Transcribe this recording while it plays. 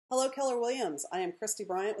Hello, Keller Williams. I am Kristie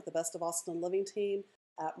Bryant with the Best of Austin Living team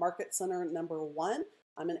at Market Center number 1.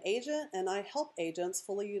 I'm an agent and I help agents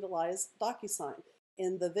fully utilize DocuSign.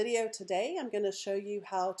 In the video today, I'm going to show you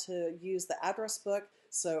how to use the address book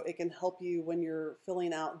so it can help you when you're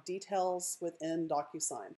filling out details within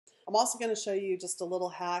DocuSign. I'm also going to show you just a little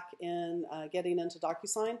hack in getting into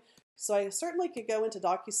DocuSign. So I certainly could go into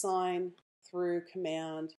DocuSign through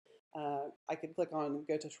Command. I could click on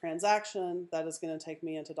Go to Transaction. That is going to take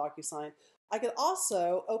me into DocuSign. I could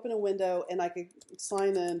also open a window and I could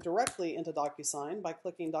sign in directly into DocuSign by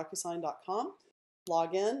clicking DocuSign.com,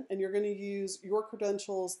 log in, and you're going to use your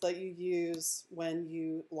credentials that you use when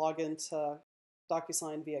you log into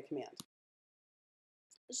DocuSign via Command.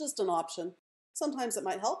 It's just an option. Sometimes it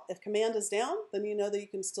might help. If Command is down, then you know that you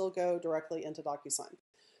can still go directly into DocuSign.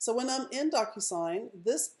 So when I'm in DocuSign,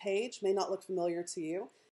 this page may not look familiar to you.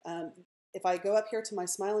 If I go up here to my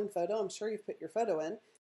smiling photo, I'm sure you've put your photo in,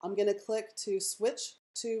 I'm going to click to switch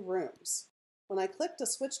to rooms. When I click to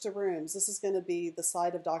switch to rooms, this is going to be the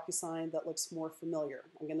side of DocuSign that looks more familiar.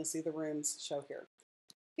 I'm going to see the rooms show here.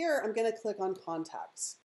 Here, I'm going to click on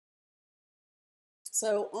contacts.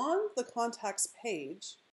 So on the contacts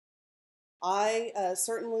page, I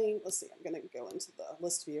certainly, let's see, I'm going to go into the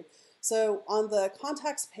list view. So on the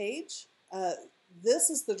contacts page, this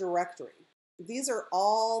is the directory. These are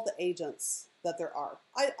all the agents that there are.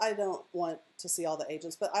 I don't want to see all the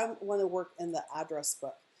agents, but I want to work in the address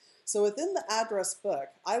book. So within the address book,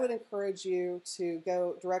 I would encourage you to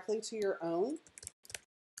go directly to your own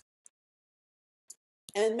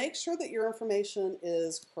and make sure that your information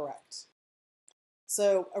is correct.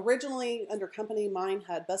 So originally under company, mine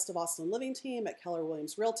had Best of Austin Living Team at Keller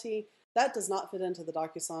Williams Realty. That does not fit into the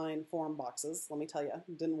DocuSign form boxes, let me tell you,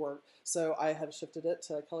 it didn't work. So I have shifted it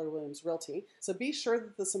to Keller Williams Realty. So be sure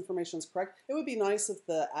that this information is correct. It would be nice if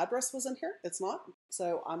the address was in here. It's not.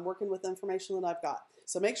 So I'm working with the information that I've got.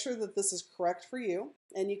 So make sure that this is correct for you.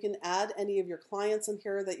 And you can add any of your clients in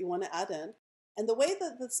here that you want to add in. And the way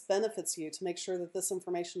that this benefits you to make sure that this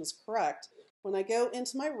information is correct, when I go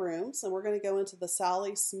into my rooms, and we're going to go into the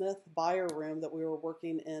Sally Smith buyer room that we were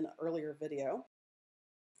working in earlier video,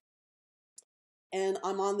 and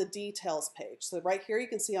I'm on the details page. So right here you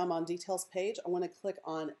can see I'm on details page. I want to click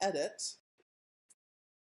on edit.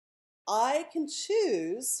 I can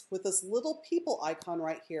choose with this little people icon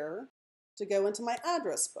right here to go into my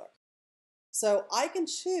address book. So I can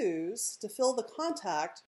choose to fill the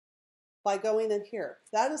contact by going in here.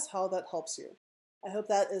 That is how that helps you. I hope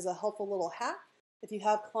that is a helpful little hack. If you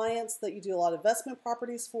have clients that you do a lot of investment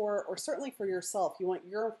properties for, or certainly for yourself, you want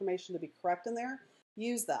your information to be correct in there,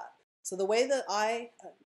 use that. So the way that I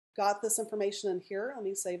got this information in here, let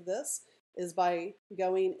me save this, is by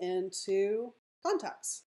going into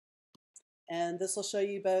contacts. And this will show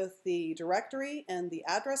you both the directory and the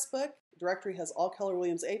address book. The directory has all Keller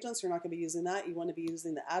Williams agents. You're not going to be using that. You want to be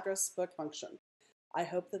using the address book function. I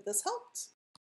hope that this helped.